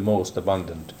 and they are the most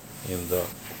abundant in the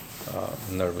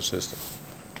nervous system.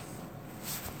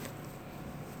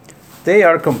 They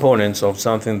are components of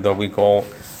something that we call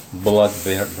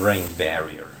blood-brain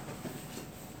barrier.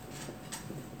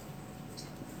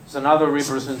 It's another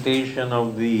representation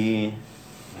of the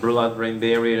blood-brain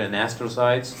barrier and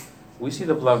astrocytes. We see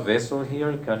the blood vessel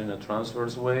here cut in a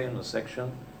transverse way in a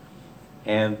section,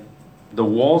 and the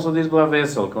walls of this blood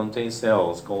vessel contain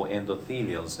cells called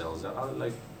endothelial cells that are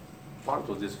like part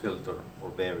of this filter or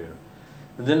barrier.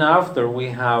 And then after we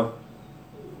have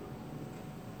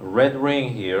a red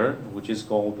ring here, which is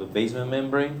called the basement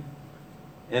membrane,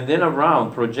 and then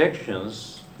around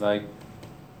projections like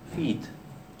feet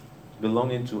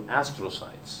belonging to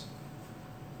astrocytes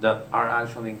that are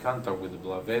actually in contact with the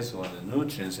blood vessel and the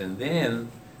nutrients, and then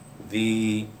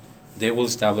the they will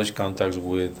establish contacts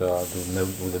with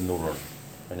with the neuron,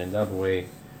 and in that way,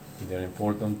 they're an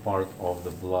important part of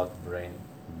the blood-brain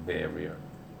barrier.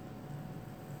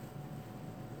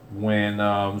 When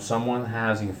someone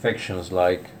has infections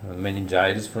like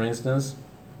meningitis, for instance,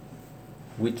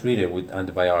 we treat it with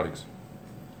antibiotics.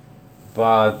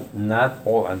 But not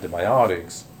all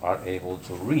antibiotics are able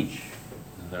to reach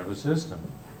the nervous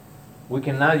system. We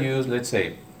cannot use, let's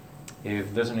say,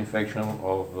 if there's an infection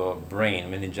of the brain,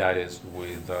 meningitis,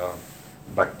 with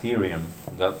bacterium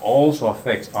that also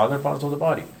affects other parts of the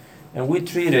body, and we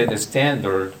treat it, the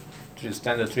standard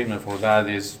treatment for that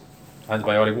is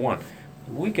antibiotic 1.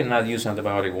 We cannot use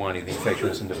antibiotic 1 if the infection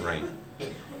is in the brain,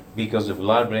 because the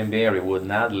blood-brain barrier would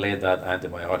not let that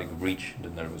antibiotic reach the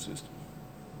nervous system.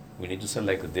 We need to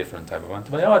select a different type of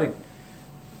antibiotic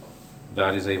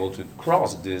that is able to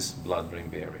cross this blood-brain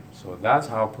barrier. So that's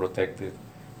how protective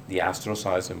the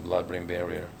astrocytes and blood-brain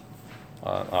barrier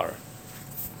are.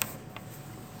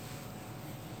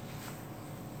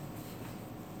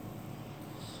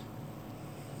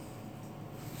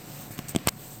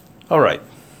 All right,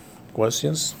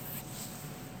 questions?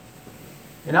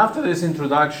 And after this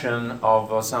introduction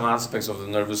of some aspects of the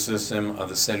nervous system at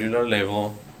the cellular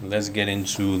level, let's get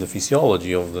into the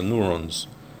physiology of the neurons.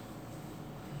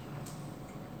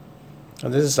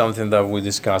 And this is something that we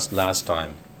discussed last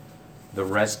time, the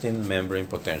resting membrane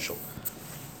potential.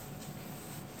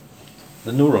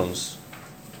 The neurons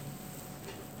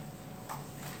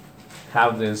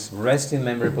have this resting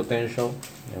membrane potential,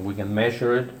 and we can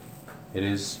measure it.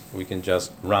 We can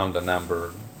just round the number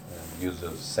and use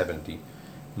the 70,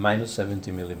 minus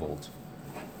 70 millivolts.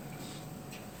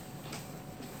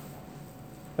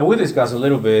 And we discussed a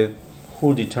little bit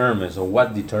who determines or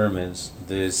what determines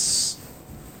this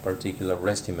particular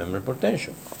resting membrane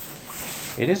potential.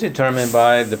 It is determined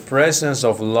by the presence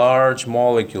of large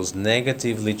molecules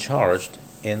negatively charged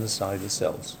inside the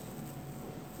cells.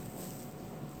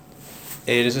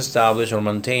 It is established or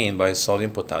maintained by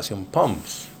sodium-potassium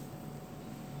pumps.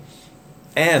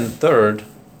 And third,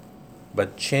 by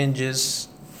changes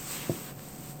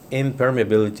in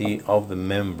permeability of the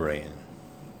membrane,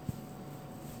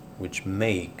 which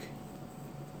make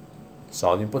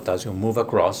sodium-potassium move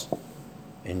across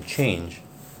and change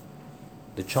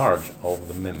the charge of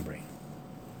the membrane.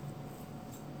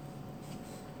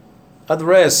 At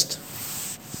rest,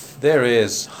 there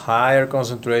is higher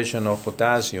concentration of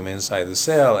potassium inside the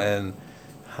cell and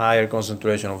higher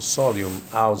concentration of sodium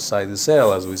outside the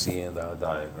cell, as we see in the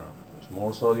diagram. There's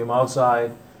more sodium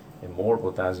outside and more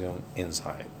potassium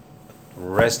inside.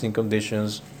 Resting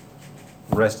conditions,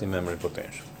 resting membrane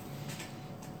potential.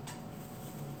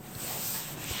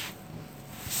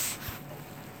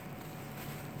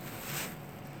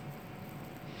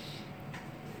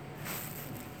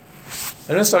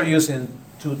 And let's start using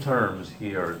two terms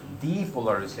here,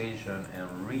 depolarization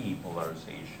and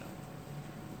repolarization.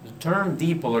 The term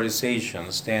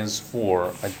depolarization stands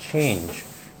for a change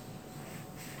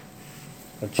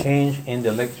in the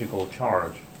electrical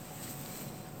charge,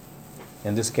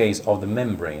 in this case of the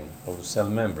membrane, of the cell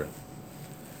membrane.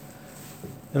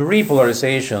 And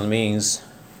repolarization means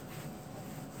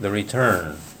the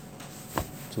return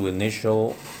to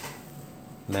initial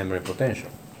membrane potential.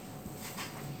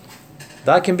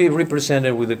 That can be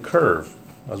represented with a curve,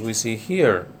 as we see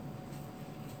here.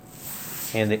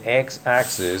 In the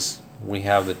x-axis, we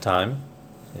have the time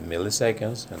in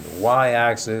milliseconds, and the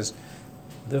y-axis,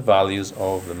 the values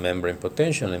of the membrane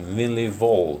potential in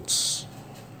millivolts.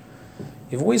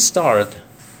 If we start,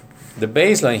 the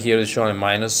baseline here is showing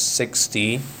minus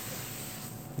 60.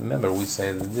 Remember, we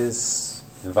said this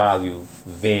value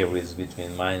varies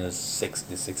between minus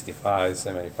 60, 65,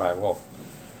 75 volts.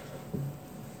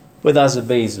 But that's a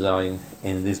baseline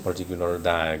in this particular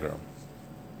diagram.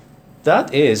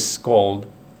 That is called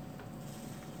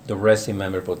the resting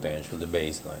membrane potential, the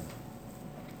baseline.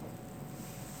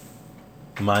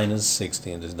 Minus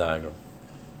 60 in this diagram.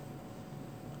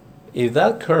 If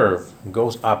that curve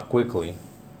goes up quickly,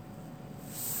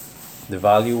 the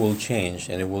value will change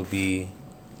and it will be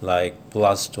like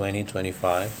plus 20,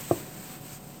 25.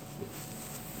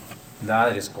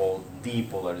 That is called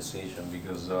depolarization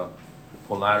because the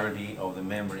polarity of the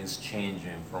membrane is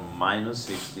changing from minus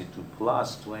 60 to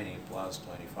plus 20, plus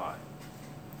 25.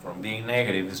 From being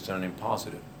negative, it's turning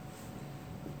positive.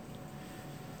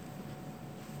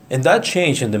 And that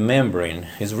change in the membrane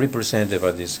is represented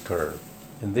by this curve.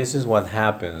 And this is what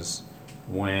happens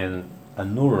when a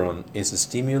neuron is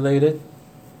stimulated,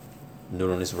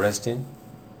 neuron is resting,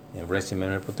 and resting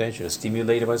membrane potential is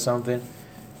stimulated by something,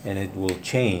 and it will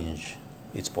change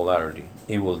its polarity.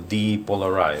 It will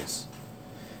depolarize.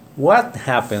 What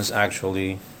happens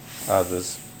actually at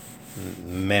this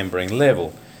membrane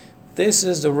level. This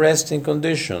is the resting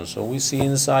condition. So we see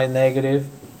inside negative,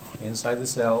 inside the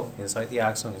cell, inside the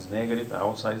axon is negative,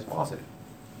 outside is positive.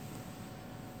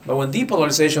 But when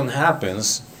depolarization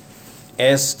happens,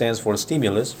 S stands for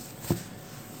stimulus.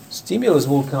 Stimulus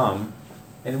will come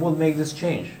and it will make this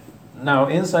change. Now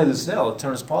inside the cell it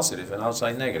turns positive and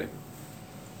outside negative.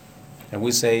 And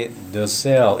we say the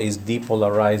cell is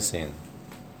depolarizing.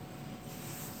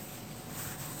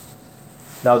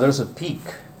 Now there's a peak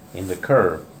in the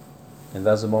curve, and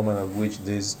that's the moment at which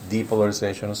this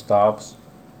depolarization stops.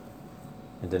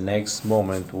 And the next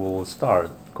moment will start,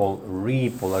 called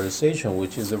repolarization,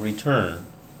 which is a return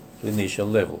to initial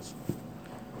levels.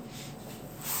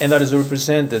 And that is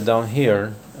represented down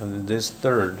here in this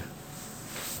third,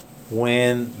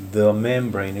 when the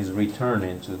membrane is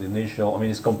returning to the initial,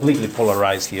 it's completely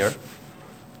polarized here.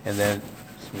 And then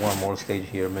one more stage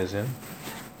here missing,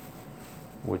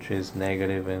 which is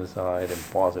negative inside and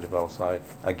positive outside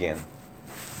again.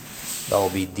 That will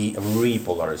be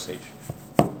repolarization.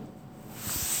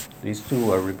 These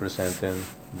two are representing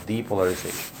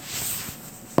depolarization.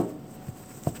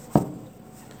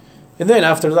 And then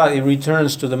after that, it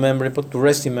returns to the membrane, to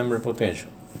resting membrane potential.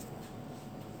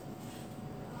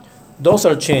 Those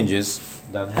are changes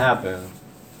that happen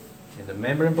in the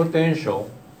membrane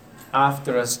potential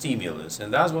after a stimulus.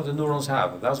 And that's what the neurons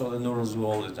have. That's what the neurons do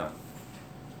all the time.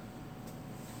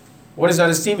 What is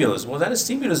that stimulus? Well, that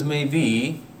stimulus may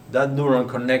be that neuron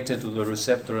connected to the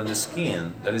receptor in the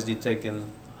skin that is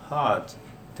detecting hot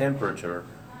temperature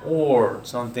or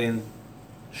something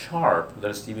sharp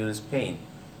that stimulates pain.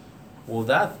 Well,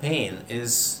 that pain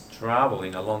is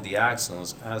traveling along the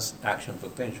axons as action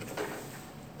potential.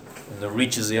 And it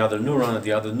reaches the other neuron, and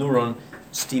the other neuron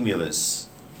stimulus.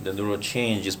 The neuron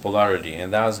changes polarity,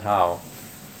 and that's how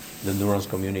the neurons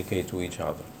communicate to each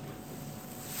other.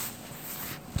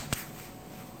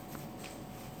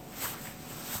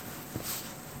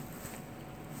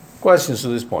 Questions to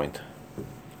this point?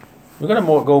 We're going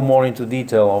to go more into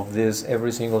detail of this,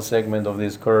 every single segment of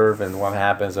this curve and what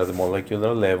happens at the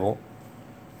molecular level.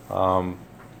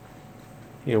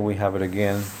 Here we have it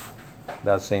again,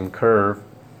 that same curve.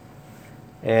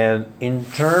 And in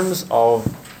terms of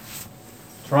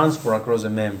transport across the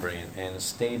membrane and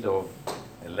state of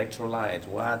electrolyte,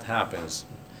 what happens?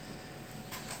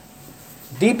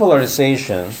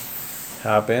 Depolarization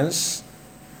happens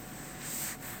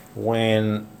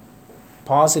when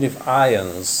positive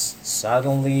ions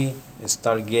suddenly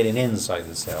start getting inside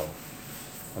the cell.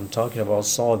 I'm talking about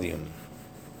sodium.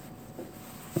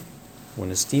 When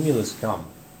a stimulus comes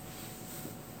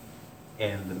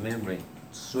and the membrane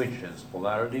switches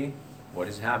polarity, what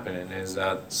is happening is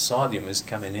that sodium is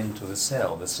coming into the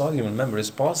cell. The sodium, remember, is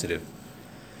positive.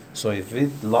 So if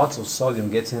lots of sodium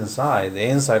gets inside, the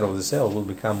inside of the cell will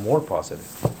become more positive.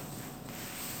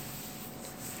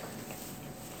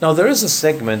 Now there is a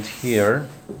segment here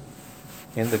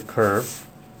in the curve.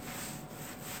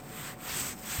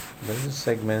 There is a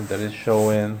segment that is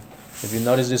showing, if you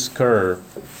notice this curve,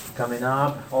 coming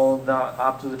up,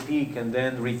 up to the peak and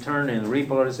then returning,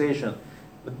 repolarization.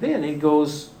 But then it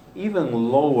goes even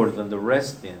lower than the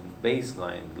resting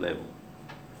baseline level.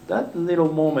 That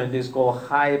little moment is called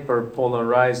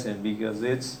hyperpolarizing because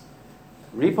it's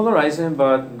repolarizing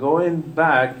but going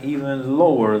back even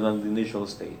lower than the initial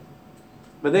state.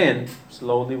 But then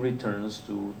slowly returns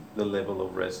to the level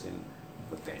of resting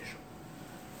potential.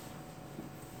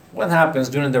 What happens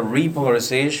during the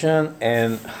repolarization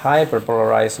and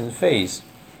hyperpolarizing phase?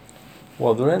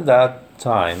 Well, during that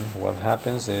time, what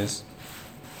happens is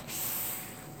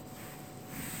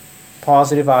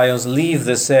positive ions leave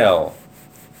the cell.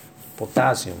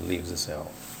 Potassium leaves the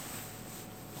cell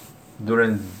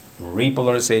during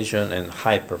repolarization and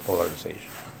hyperpolarization.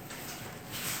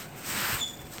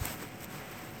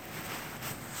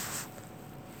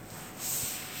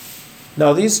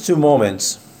 Now these two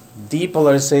moments,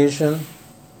 depolarization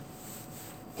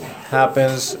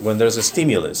happens when there's a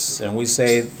stimulus, and we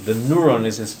say the neuron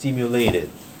is stimulated.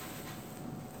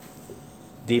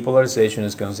 Depolarization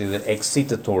is considered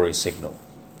excitatory signal.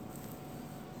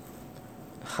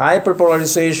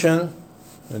 Hyperpolarization,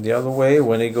 and the other way,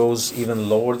 when it goes even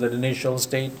lower than the initial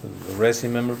state, the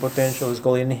resting membrane potential is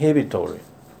called inhibitory,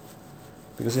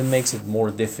 because it makes it more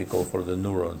difficult for the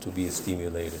neuron to be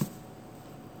stimulated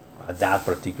at that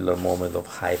particular moment of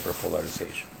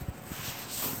hyperpolarization.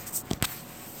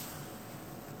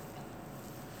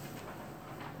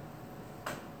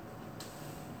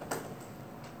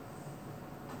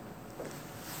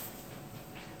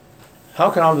 How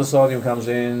come the sodium comes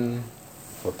in,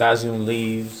 potassium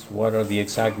leaves? What are the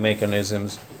exact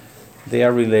mechanisms? They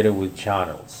are related with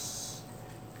channels.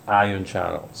 ion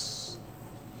channels.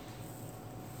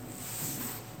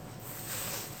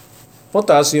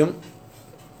 Potassium,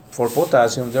 for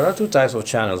potassium, there are two types of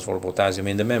channels for potassium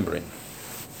in the membrane.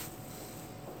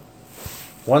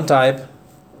 One type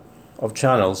of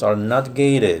channels are not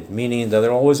gated, meaning that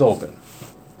they're always open,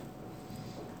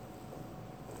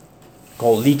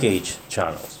 called leakage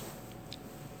channels.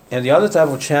 And the other type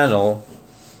of channel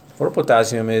for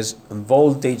potassium is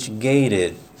voltage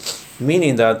gated,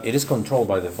 meaning that it is controlled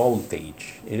by the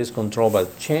voltage. It is controlled by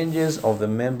changes of the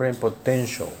membrane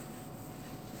potential.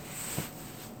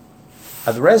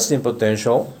 At resting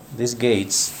potential, these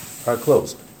gates are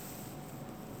closed.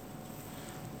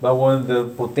 But when the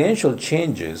potential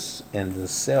changes and the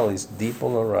cell is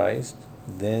depolarized,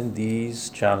 then these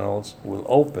channels will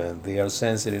open. They are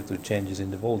sensitive to changes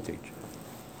in the voltage.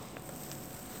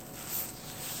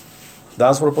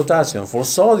 That's for potassium. For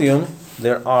sodium,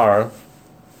 there are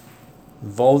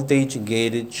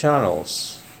voltage-gated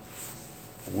channels,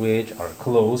 which are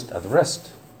closed at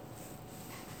rest.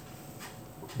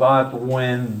 But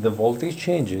when the voltage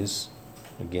changes,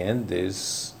 again,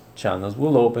 these channels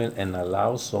will open and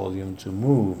allow sodium to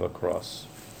move across.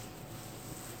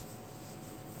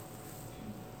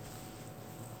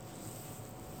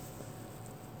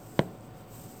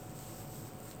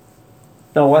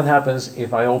 Now, what happens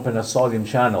if I open a sodium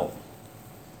channel?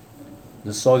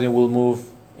 The sodium will move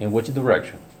in which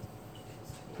direction?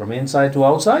 From inside to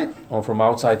outside or from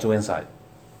outside to inside?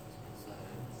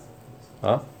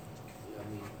 Huh? I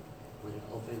mean, when it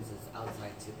opens, it's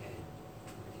outside to in.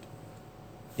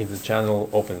 If the channel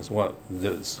opens,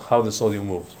 how the sodium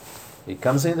moves? It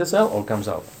comes in the cell or comes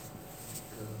out?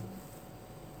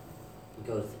 It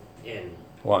goes in.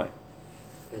 Why?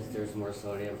 Because there's more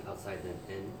sodium outside than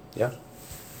in. Yeah.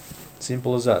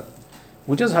 Simple as that.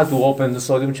 We just have to open the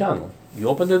sodium channel. You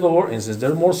open the door, and since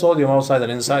there's more sodium outside than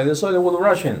inside, the sodium will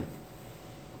rush in.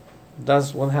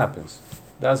 That's what happens.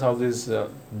 That's how this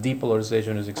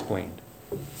depolarization is explained.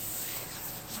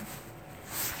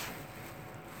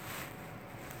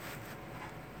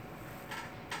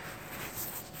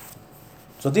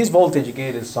 So these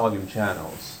voltage-gated sodium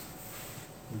channels,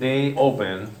 they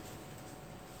open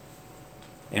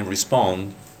and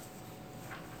respond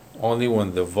only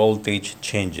when the voltage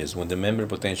changes, when the membrane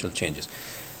potential changes.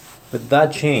 But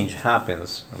that change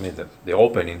happens, the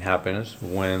opening happens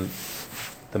when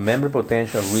the membrane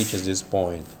potential reaches this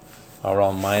point,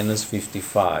 around minus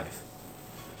 55.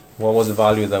 What was the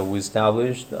value that we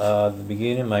established at the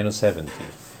beginning? Minus 70.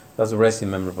 That's the resting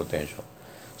membrane potential.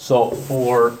 So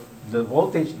for the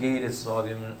voltage-gated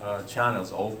sodium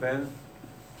channels open,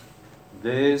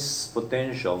 this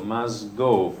potential must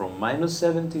go from minus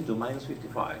 70 to minus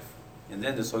 55. And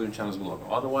then the sodium channels will open.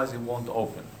 Otherwise, it won't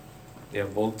open. They are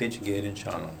voltage-gated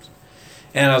channels.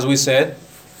 And as we said,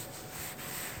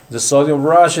 the sodium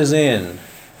rushes in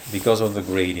because of the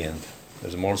gradient.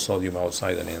 There's more sodium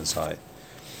outside than inside.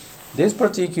 This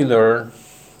particular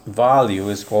value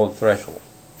is called threshold,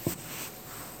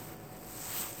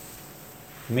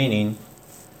 meaning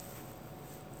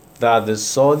that the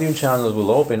sodium channels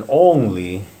will open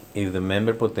only if the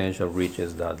membrane potential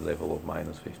reaches that level of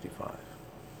minus 55.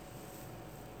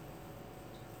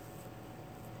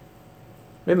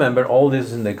 Remember, all this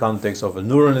is in the context of a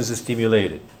neuron is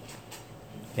stimulated.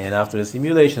 And after the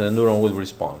stimulation, the neuron will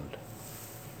respond.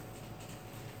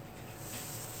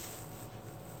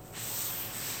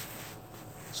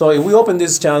 So if we open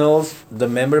these channels, the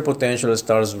membrane potential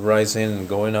starts rising and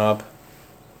going up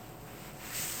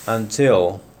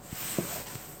until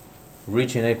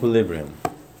reaching equilibrium.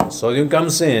 Sodium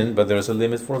comes in, but there's a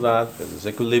limit for that. There's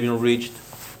equilibrium reached.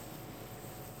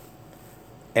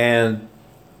 And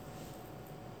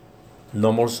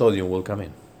no more sodium will come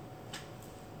in.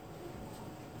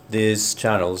 These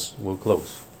channels will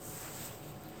close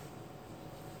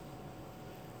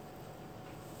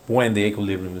when the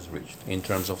equilibrium is reached in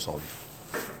terms of sodium.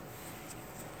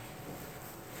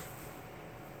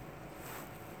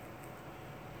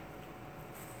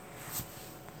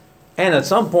 And at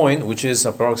some point, which is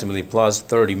approximately plus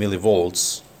 30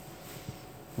 millivolts,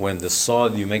 when the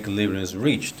sodium equilibrium is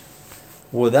reached,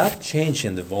 well, that change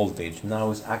in the voltage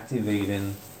now is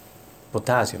activating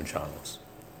potassium channels.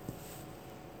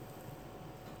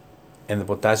 And the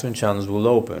potassium channels will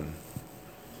open.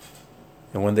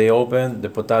 And when they open, the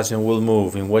potassium will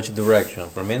move in which direction?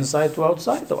 From inside to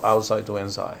outside or outside to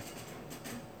inside?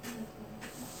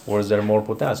 Where is there more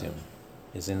potassium?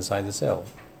 It's inside the cell.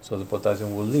 So the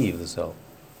potassium will leave the cell.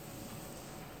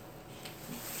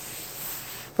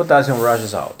 Potassium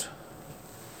rushes out.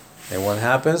 And what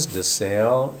happens? The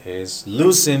cell is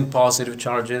losing positive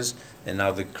charges and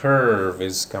now the curve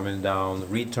is coming down,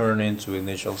 returning to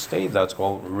initial state. That's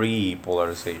called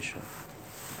repolarization.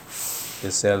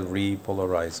 The cell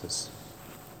repolarizes.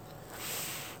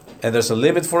 And there's a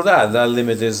limit for that. That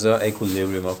limit is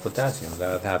equilibrium of potassium.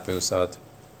 That happens at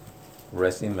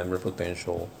resting membrane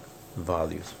potential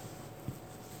values.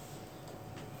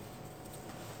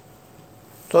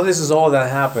 So this is all that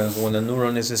happens when a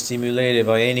neuron is stimulated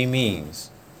by any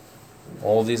means.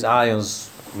 All these ions,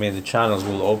 the channels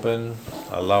will open,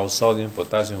 allow sodium,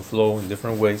 potassium flow in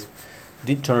different ways,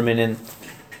 determining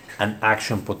an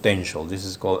action potential. This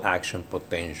is called action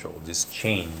potential, this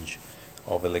change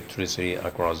of electricity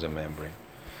across the membrane.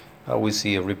 We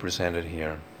see it represented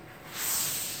here.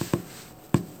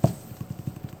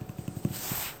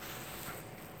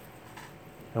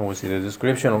 And we see the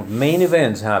description of main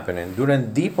events happening.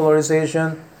 During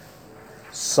depolarization,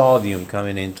 sodium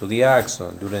coming into the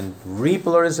axon. During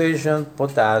repolarization,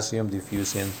 potassium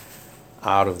diffusing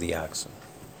out of the axon.